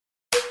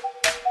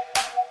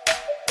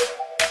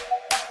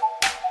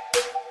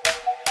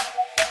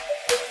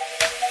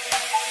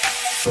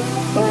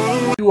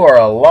You are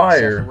a Except for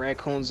liar.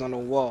 raccoons on the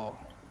wall.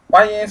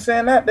 Why you ain't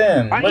saying that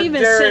then? I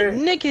even sent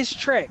Nick his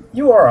track.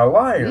 You are a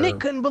liar. Nick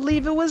couldn't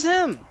believe it was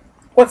him.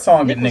 What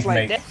song Nick did was Nick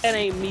like, make? that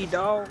ain't me,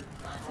 dog.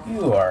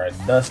 You are a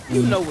dusty,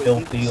 You know what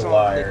filthy song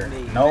liar.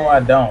 Nick made, No, man. I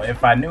don't.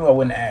 If I knew, I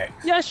wouldn't ask.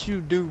 Yes, you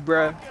do,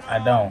 bruh. I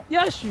don't.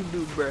 Yes, you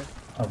do, bruh.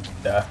 Oh,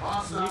 duh.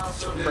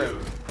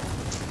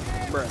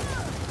 Bruh.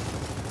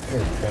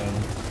 You're a coon.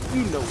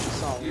 You know what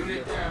song it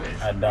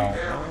is. I don't.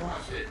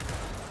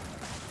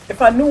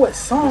 If I knew what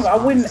song, I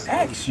wouldn't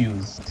ask you.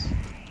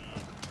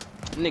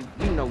 Nick,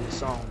 you know what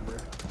song,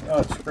 bruh.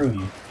 Oh, screw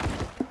you.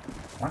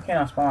 Why can't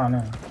I spawn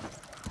now?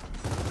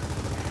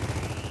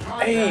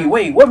 Hey,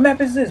 wait, what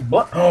map is this?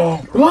 Blood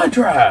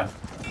Drive!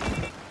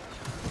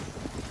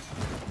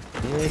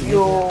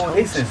 Yo,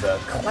 this is a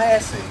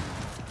classic.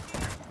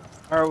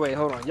 Alright, wait,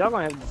 hold on. Y'all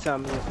gonna have to tell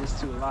me if it's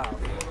too loud.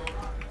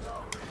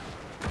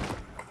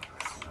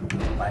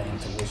 My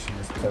intuition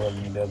is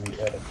telling me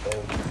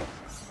WLFO.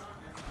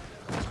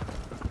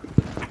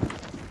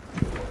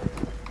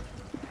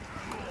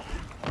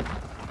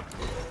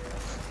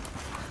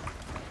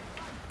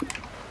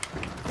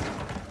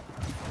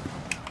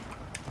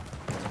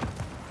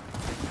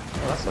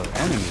 That's an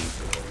enemy.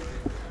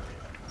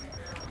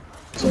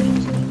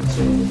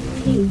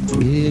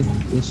 Yeah,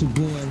 it's your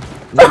boy.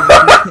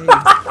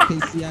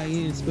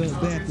 KCIN spelled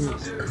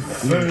backwards.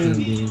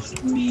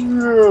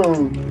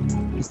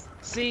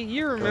 See,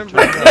 you remember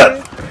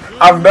that?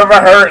 I've never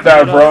heard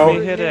that, bro. Let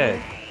me hear that.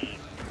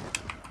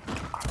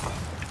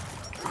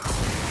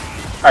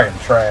 I am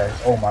trash.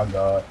 Oh my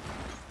god.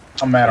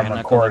 I'm mad I'm Man,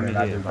 recording and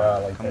I hear just it,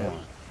 died like Come that.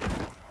 on.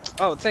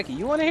 Oh, Techie,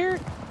 you wanna hear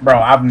it? Bro,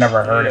 I've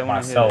never heard Yeah, it I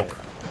wanna hear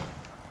myself.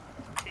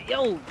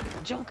 Yo,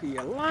 Joker,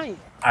 you're lying.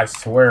 I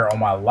swear on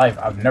my life,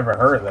 I've never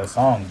heard that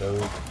song,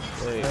 dude.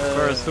 Hey,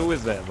 first, who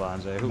is that,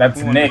 Bonjay?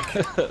 That's won Nick.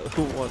 that?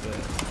 Who won that?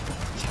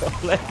 Yo,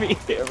 let me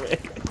hear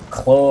it.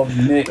 Club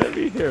Nick. Let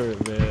me hear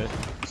it, man.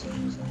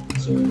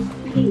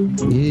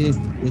 Yeah,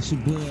 it's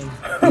your boy.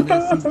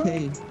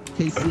 NACK,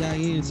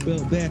 KCIN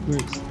spelled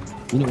backwards.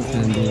 You know what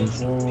time it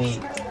is.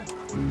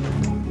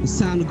 It's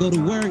time to go to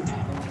work.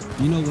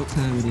 You know what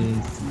time it is.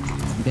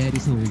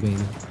 Daddy's home,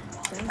 baby.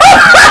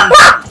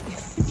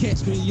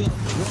 Catch me up,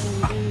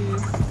 roll in.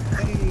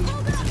 Hey.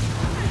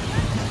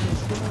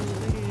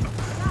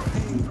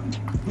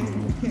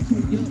 Catch me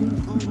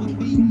up on my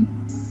beat.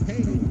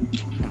 Hey.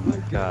 Oh my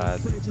god.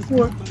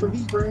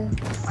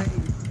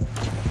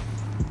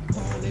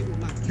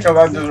 Because I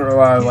just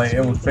realized like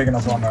it was picking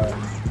up on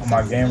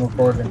my game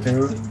recording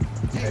too.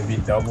 Maybe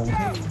double. I'm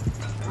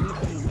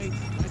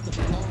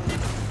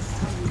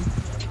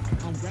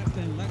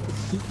rapping like a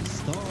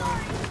superstar.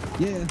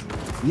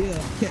 Yeah,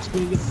 catch me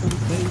up on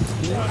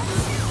Facebook.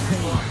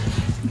 Hey,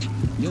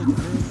 yo, girl,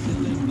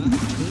 still in my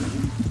hood.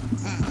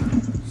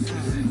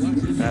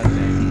 God damn.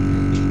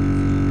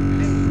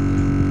 Hey,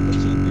 but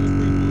your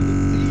girlfriend wanna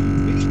see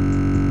me.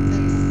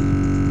 Hey,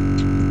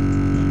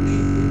 her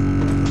name is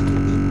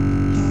Monica.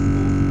 Hop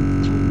on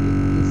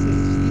and say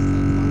she's a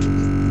bonga.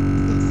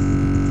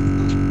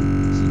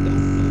 She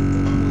don't know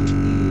what fun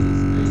is.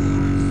 But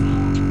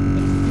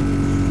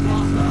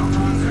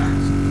I'm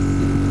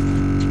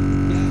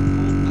got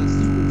on my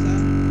super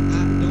tie.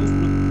 I don't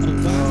know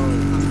why.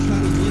 I'm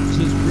trying to look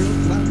just real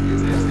fly.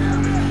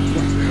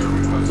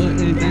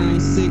 Button down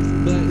 6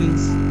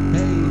 buttons.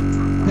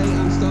 Hey,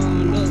 I'm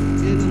starting up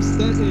and I'm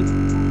stunting.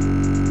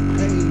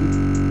 Hey,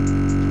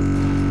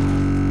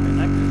 Man,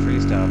 I can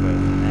freestyle better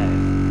than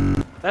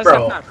that. That's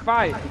Bro. not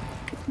fire.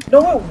 No,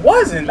 it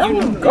wasn't. That You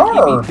was know Nicky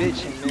garbage. be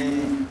bitching,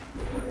 man.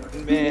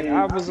 Man,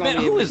 I was Man,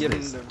 only who able to is get him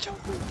this? to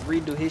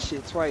redo his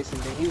shit twice,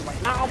 and then he was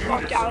like, "Nah,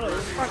 fuck y'all,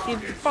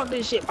 fuck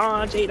this shit,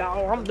 RJ,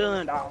 dog. I'm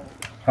done, dog."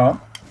 Huh?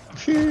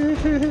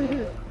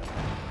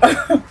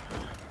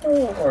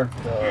 Oh my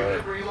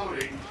god.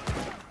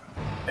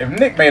 If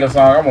Nick made a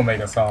song, I'm gonna make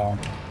a song.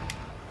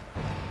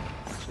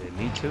 Shit,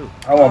 me too.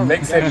 I'm gonna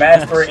mix it,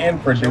 master it,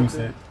 and produce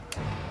it.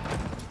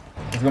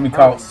 It's gonna be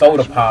called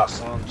Soda Pop.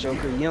 Song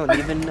Joker, you don't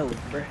even know it,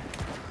 bruh.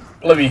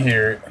 Let me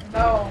hear it.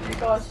 No,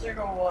 because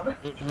sugar water.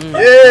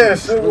 Yeah,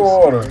 sugar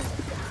water.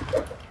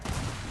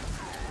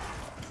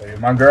 Hey,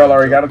 my girl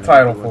already got a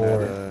title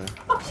for it.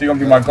 She gonna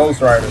be my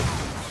ghostwriter.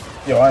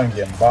 Yo, I am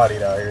getting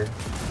bodied out here.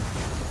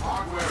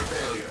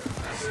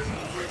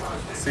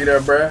 See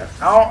that, bruh?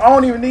 I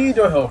don't even need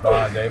your help,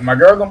 Andre. My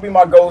girl gonna be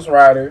my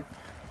ghostwriter.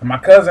 And my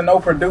cousin no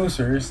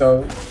producer,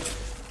 so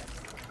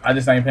I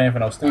just ain't paying for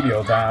no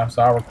studio time,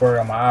 so I record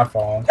on my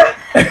iPhone.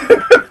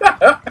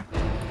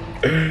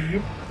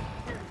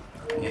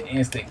 Your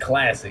instant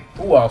classic.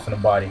 Who else in the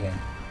body game?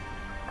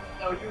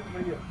 No, you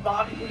with your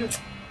body.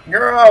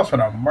 Girl, I was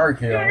finna murk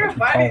him. You're What you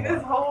fighting talking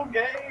this about? whole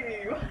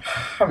game.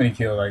 How many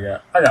kills I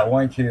got? I got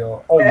 1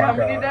 kill. Oh And my how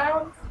many god.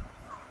 downs?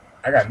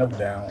 I got no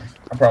downs.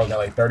 I probably got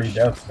like 30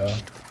 deaths though.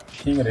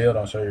 King of the Hill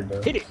don't show your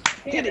deaths. Hit it,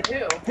 Hit it.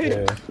 Hill.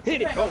 Yeah.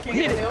 hit it, Go King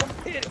hit of it, Hill.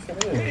 hit it, Yes,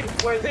 it hit is.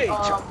 it. Where's Hey,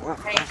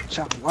 Hank?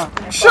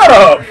 Shut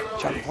up!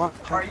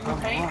 Are you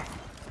Hank?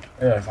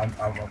 Yes,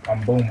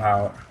 I'm Boom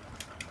Howard.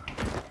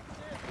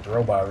 The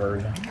robot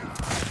version.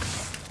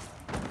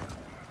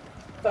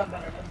 Look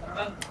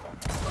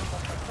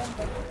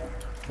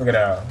at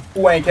that.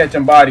 Who ain't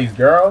catching bodies,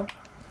 girl?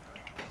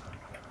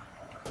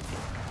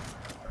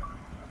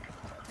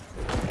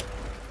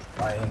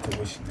 My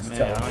intuition is Man,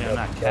 telling me you're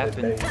not better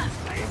capping. days.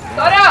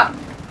 Shut up!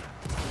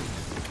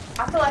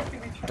 I feel like you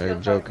be Hey,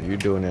 Joker, you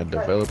doing that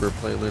developer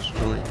playlist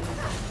joint?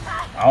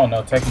 I don't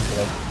know,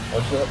 technically.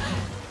 What's up?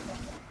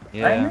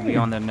 Yeah, we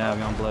on there now.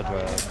 We on Blood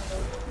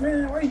Drive.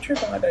 Man, why you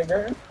tripping like that,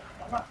 girl?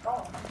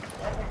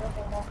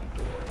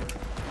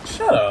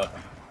 Shut up.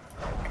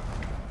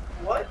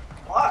 What?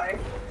 Why?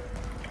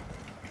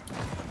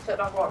 Shut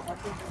up, walk my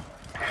teacher.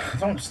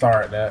 Don't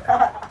start that.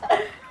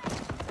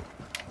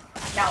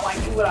 Now I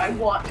do what I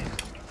want.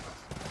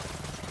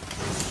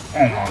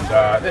 Oh my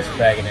god, this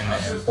faggot in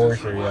the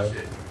enforcer,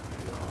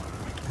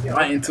 yo.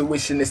 My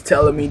intuition is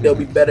telling me there'll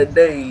be better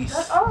days.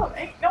 Shut up,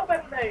 ain't no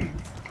better days.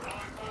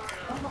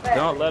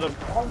 Don't let him.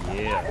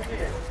 Yeah. That's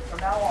it. From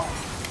now on.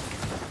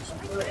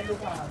 Until the end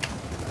of time.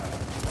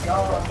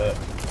 Y'all.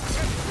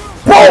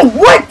 Bro,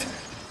 what?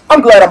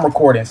 I'm glad I'm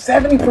recording.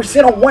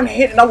 70% on one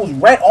hit, and I was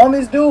right on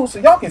this dude, so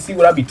y'all can see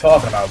what I be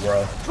talking about,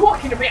 bro.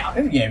 Talking about.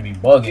 This game be You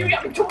bugging.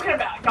 got me talking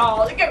about,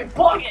 y'all. You got me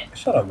bugging.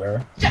 Shut up,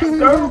 girl. Yes,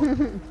 girl.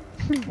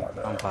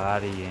 I'm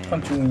bodying.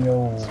 Punch you in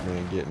your...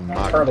 Man, getting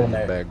mocked in the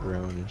Turtleneck.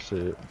 background and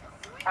shit.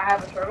 I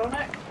have a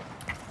turtleneck.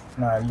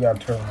 Nah, you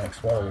got a turtleneck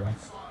sweater.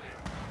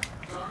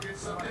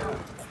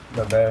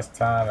 The best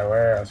time to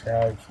wear a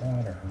sky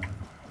sweater.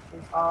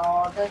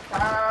 All the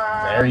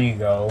time. There you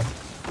go.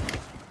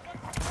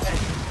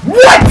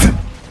 What?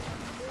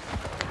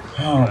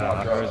 Oh my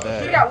I heard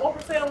god. You that. got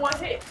 1% on one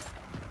hit.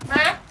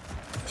 Huh?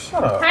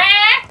 Shut up.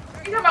 Huh?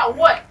 You talking about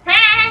what?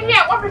 Huh? You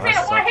got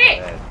 1% on one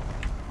hit.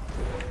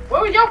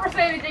 What was your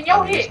percentage in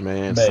your This hit?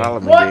 man, Babe.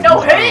 Solomon What? gave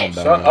No you hit?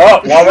 down, Shut dog.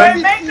 up, You ain't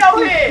woman. make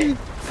no hit.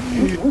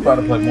 We about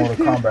to play Mortal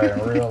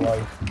Kombat in real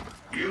life.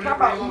 Talking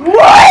about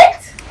what?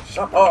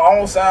 Shut up. I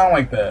don't sound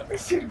like that.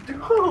 What you do?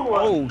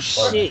 Oh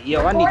shit,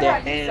 yo, I need Boy,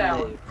 that how you ad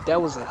sound? lib.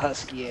 That was a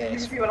husky You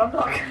ass. see what I'm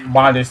talking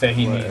Bond said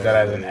he needs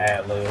that as an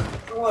ad lib.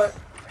 What?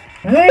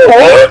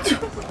 What?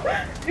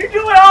 You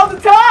do it all the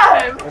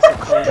time. That's a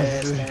cold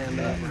ass stand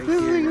up.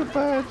 This nigga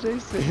 5J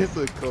said it's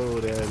a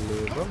cold ad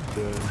lib. I'm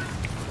done.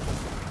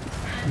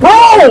 Bro!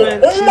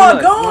 Oh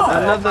my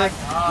god! Another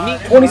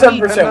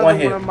 27% one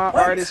hit. One of my What?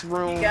 artist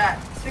room. You got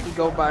He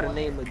go by the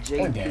name of That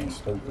JP. game's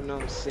stupid. You know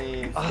what I'm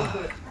saying?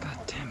 Oh, God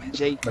damn it.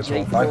 Jake That's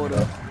Jake what I'm Porter.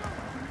 fighting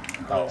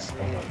You know what I'm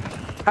saying?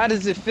 How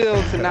does it feel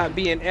to not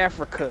be in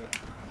Africa,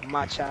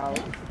 my child?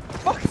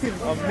 Fucking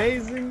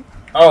amazing.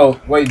 Oh,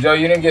 wait, Joe,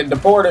 you didn't get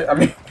deported? I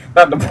mean,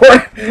 not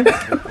deported. You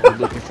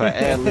looking for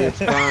ad libs,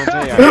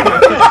 Bonjay?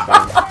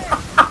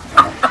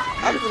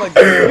 I feel like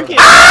you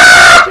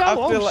can't.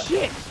 Oh, feel like-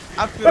 shit!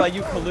 I feel like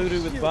you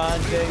colluded with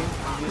Bond J. You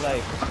be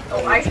like,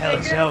 oh, I tell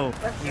think Joe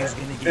that's he's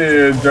good. gonna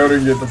get. Yeah, Joe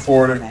didn't get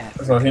deported,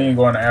 so he ain't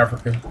going to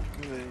Africa.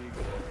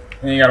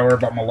 He ain't got to worry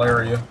about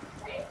malaria.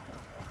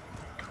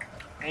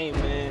 Hey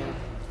man,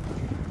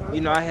 you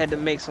know I had to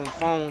make some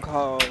phone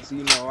calls.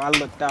 You know I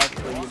looked out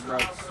for you, bro.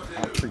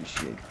 I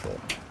appreciate that.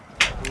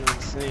 You know what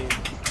I'm saying?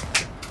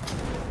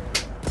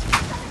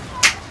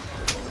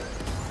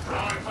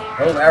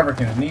 Those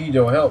Africans need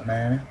your help,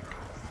 man.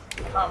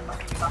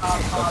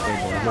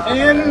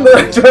 Okay, In the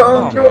I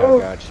jungle.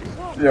 got you.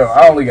 Yo,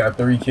 I only got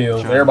 3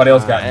 kills. Everybody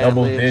else got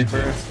double Ad-libs,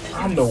 digits.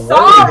 I'm the You're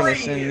worst. gonna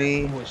send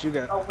me What you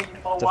got? Oh, when you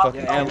mow the up,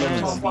 fucking you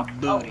ad-libs mow be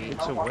up. booty.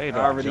 Get your weight I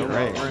off, already Joe. know.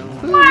 Right.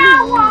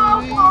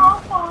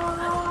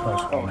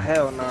 Oh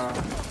hell no!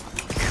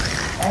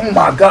 Oh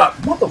my god.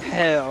 What the f?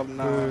 Hell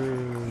no!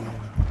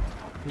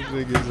 This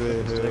nigga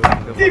said,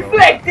 hell.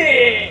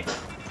 Deflected!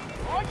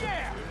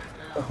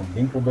 Fucking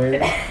Dinkleberry.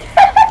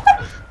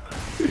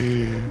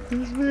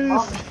 This man,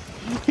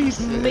 he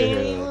said,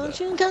 hell.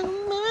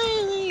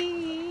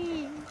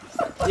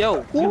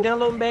 Yo, you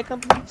downloading back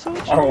up to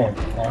Switch? Oh,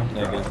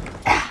 Nigga.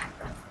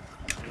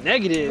 You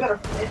Negative. gotta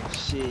finish.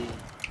 Shit.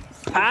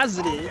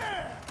 Positive.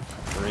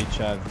 For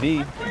HIV.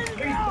 Spit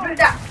it out.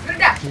 Spit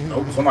it out.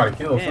 oh, somebody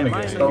killed. Yeah, Somebody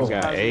mine get is stole.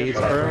 got AIDS,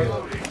 But I bro.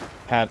 failed.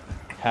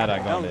 Had I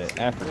gone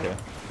to Africa.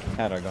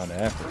 Had I gone to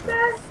Africa.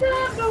 That's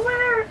time to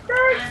wear a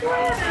shirt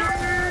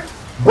sweater.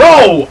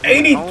 Bro,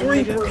 Only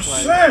this,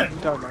 83%. like, you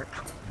talking about-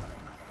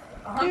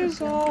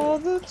 Here's all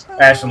the time.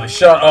 Ashley,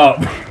 shut up.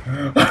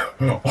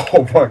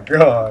 Oh my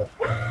god.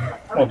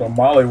 I'm about to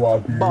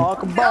mollywop you. Bark,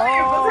 Tell me bark.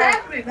 what's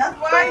happening. That's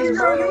why you're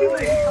so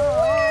easy.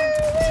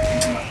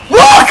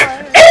 Look!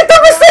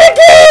 83%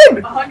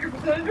 again!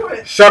 100% do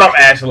it. Shut up,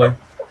 Ashley.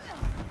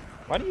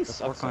 Why do you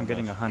suck on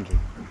getting 100?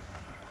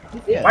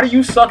 Why do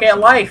you suck at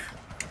life?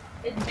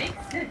 It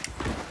makes sense.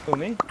 Who,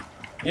 me?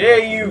 Yeah,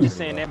 You you. just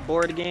saying that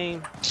board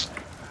game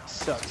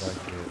sucks.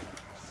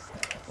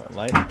 What,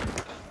 life?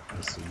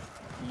 Let's see.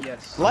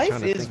 Yes. Life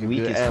trying to is think of weak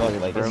good as fuck.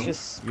 ad-libs, Like, bro. it's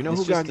just. You know it's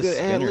who just got the good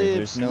spinner. ad libs?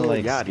 There's no, Lil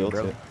like, Yachty, skill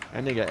bro. to it.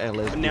 That nigga ad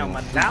libs. Now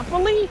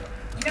Monopoly?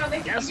 You know, they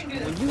you That's can do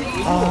when this you thing a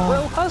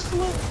real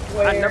hustler?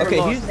 where I never Okay,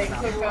 lost here's- they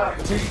Monopoly. took up.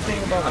 Here's the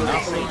thing about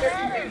Monopoly.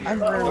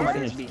 I've rarely Nobody's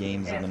finished beat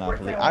games of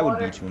Monopoly. I would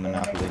beat you in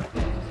Monopoly.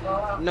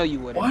 No, you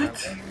wouldn't. What?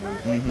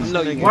 Mhm.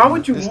 No, you Why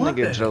would you This want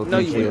nigga that? Joe No,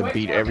 think you he'll wouldn't.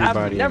 beat I've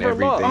everybody and never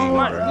lost. everything,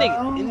 My, bro.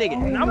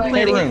 nigga, I'm Hey,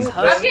 playing Room. against I'm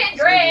Huskies. getting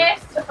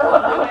dressed.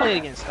 I'm playing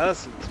against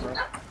Huskies, bro.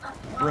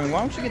 Room, why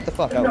don't you get the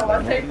fuck No, out, I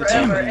man? take Nobody's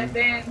forever, watching you. and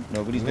then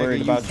Nobody's Nigga, worried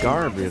you about you.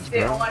 garbage, sit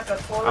bro. on like a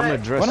toilet. I'm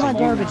addressing What am I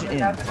you. garbage in?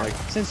 Like,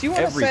 Since you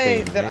want to say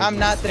everything, that nigga. I'm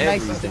not the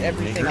nicest at Everything,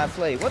 everything nigga. I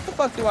play, what the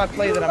fuck do I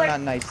play that I'm not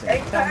nice in?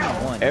 Tell me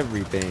one.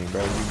 everything,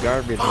 bro. You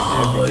garbage in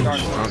everything,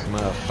 drunk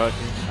motherfucker.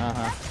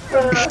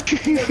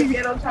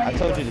 I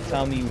told you to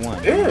tell me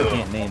one. Ew. You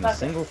can't name a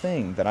single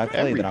thing that I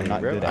play that I'm Everything,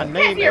 not bro. good I at.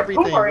 named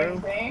everything,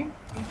 bro.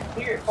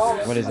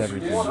 What is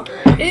everything? Ew, man,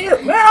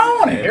 I don't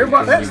want to hear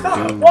about that Everything stuff.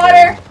 you do,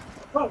 Water.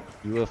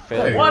 You a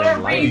failure Water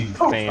in life, reads.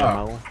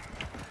 famo.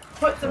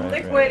 Put some Right,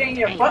 liquid right. in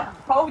your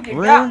butthole. You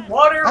Really? got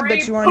water. I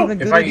bet you aren't even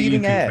If good I at get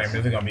eating YouTube ass. famous,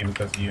 it's gonna be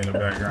because of you in the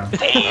background.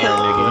 Alright,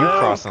 nigga, you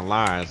crossing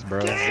lines, bro.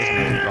 This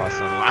nigga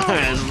crossing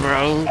lines,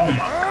 bro. Oh my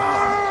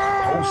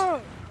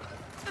god.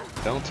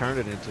 Don't turn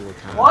it into a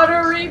contest.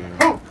 Watery man.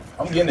 poop.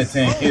 I'm getting to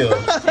 10 kills.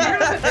 You gonna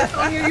put this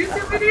on your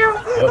YouTube video?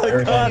 Yep,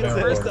 everything done.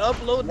 First to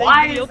upload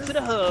Why that video is to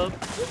the hub.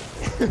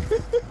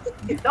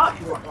 You thought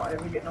you weren't gonna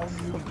ever get no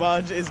views.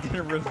 Bonja is gonna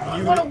You review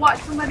wanna it watch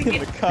somebody in get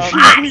the You comments. know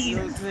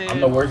what I'm saying? I'm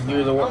the worst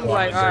gears of war. I'm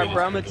like, alright,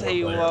 bro, I'm gonna tell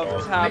you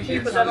off top Make sure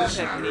you your put that on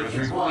technique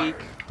there. this week.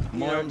 You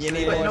know what I'm You need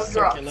saying? more no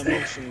circular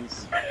drops.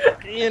 motions.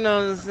 You know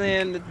what I'm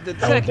saying? The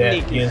No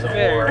technique death is is a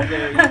war. very,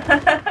 very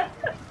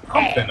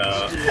I'm finna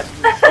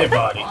get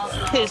body.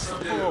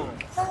 pissful.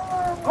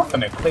 I'm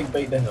finna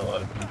clickbait the hell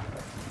out of people.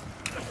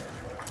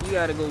 You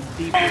gotta go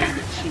deeper in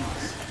the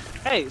cheeks.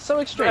 Hey, so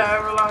extreme.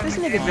 This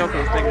nigga Joker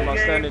was thinking about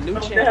starting a new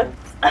channel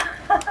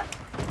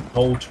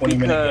Whole 20-minute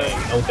Because-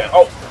 game. No death.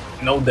 Oh,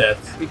 no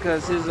deaths.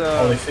 because his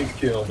Only 6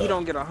 kills. he though.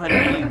 don't get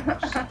 100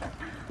 views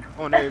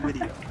on every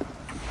video.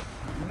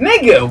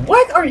 Nigga,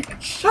 what are you?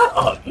 Shut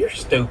up. You're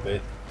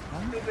stupid.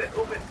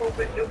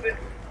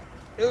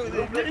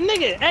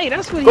 Nigga, hey,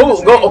 that's what he Go,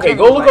 was go. saying, Okay, too.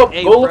 go look Like, up.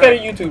 hey, Go look bro, at a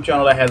YouTube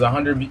channel that has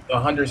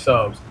 100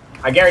 subs.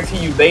 I guarantee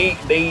you, they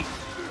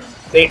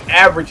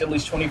average at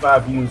least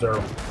 25 views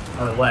or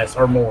less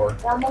or more.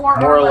 Or more.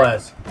 More or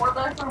less Or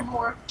less or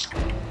more.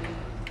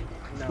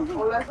 no.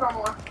 Or less or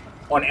more.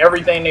 on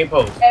everything they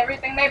post.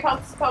 Everything they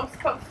post. I'm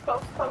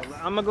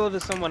gonna go to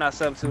someone I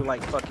subbed to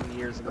like fucking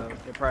years ago.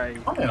 They probably.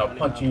 I'm gonna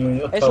punch you in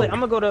your toe. Actually, I'm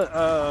gonna go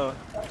to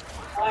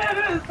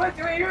I was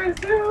fucking with yours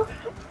too.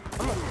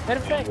 matter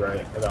of fact,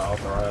 Right, I got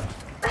authorized.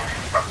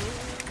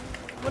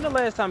 when the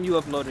last time you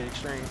uploaded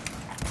Extreme?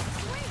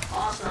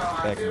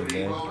 Back in the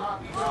day.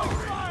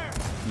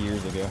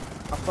 Years ago.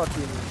 I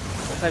fucking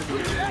typed in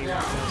Extreme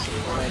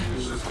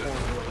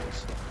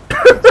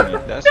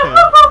and That's him.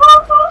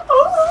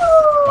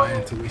 My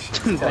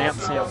intuition. Damn,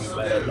 Sam.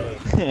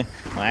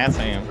 That's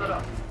him.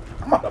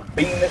 I'm about to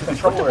beam this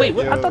controller. Wait,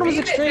 what, I thought it was Beat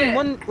it, Extreme then.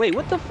 one. Wait,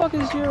 what the fuck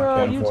is your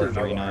 144. YouTube?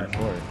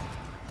 394.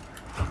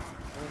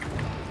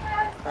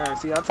 Alright,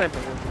 see, I'll type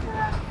it in.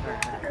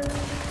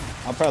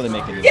 I'll probably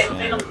make a new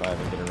channel if I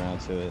ever get around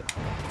to it.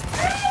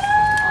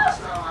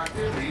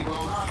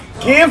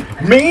 Give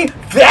me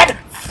that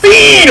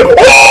feed!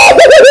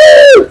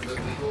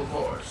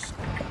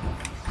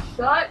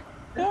 Shut.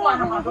 This is why I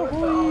have my door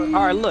shut on.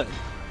 Alright, look.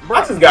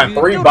 I just got you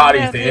 3 do the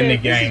bodies math to here, end the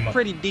this is game.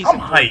 pretty decent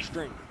I'm for hyped.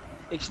 Extreme.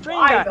 Extreme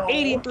Why got though?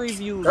 83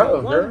 views Go,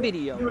 on one girl. Do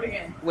video it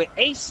again. with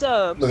 8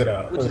 subs, Look it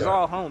up, which look is it up.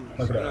 all homies.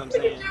 Look You it know up. what I'm Look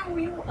at saying? you.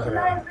 You Look at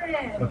that.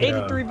 11. Look at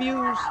 83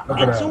 views Look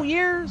in at 2 that.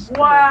 years?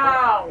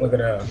 Wow. Look at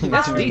that.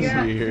 That's Oh, decent.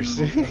 yeah. Years.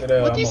 Look at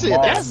that. What I'm you a said?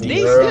 monster, That's girl.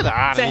 decent. Get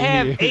out To of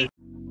have here. 8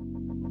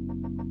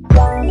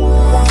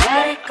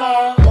 Let it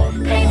go.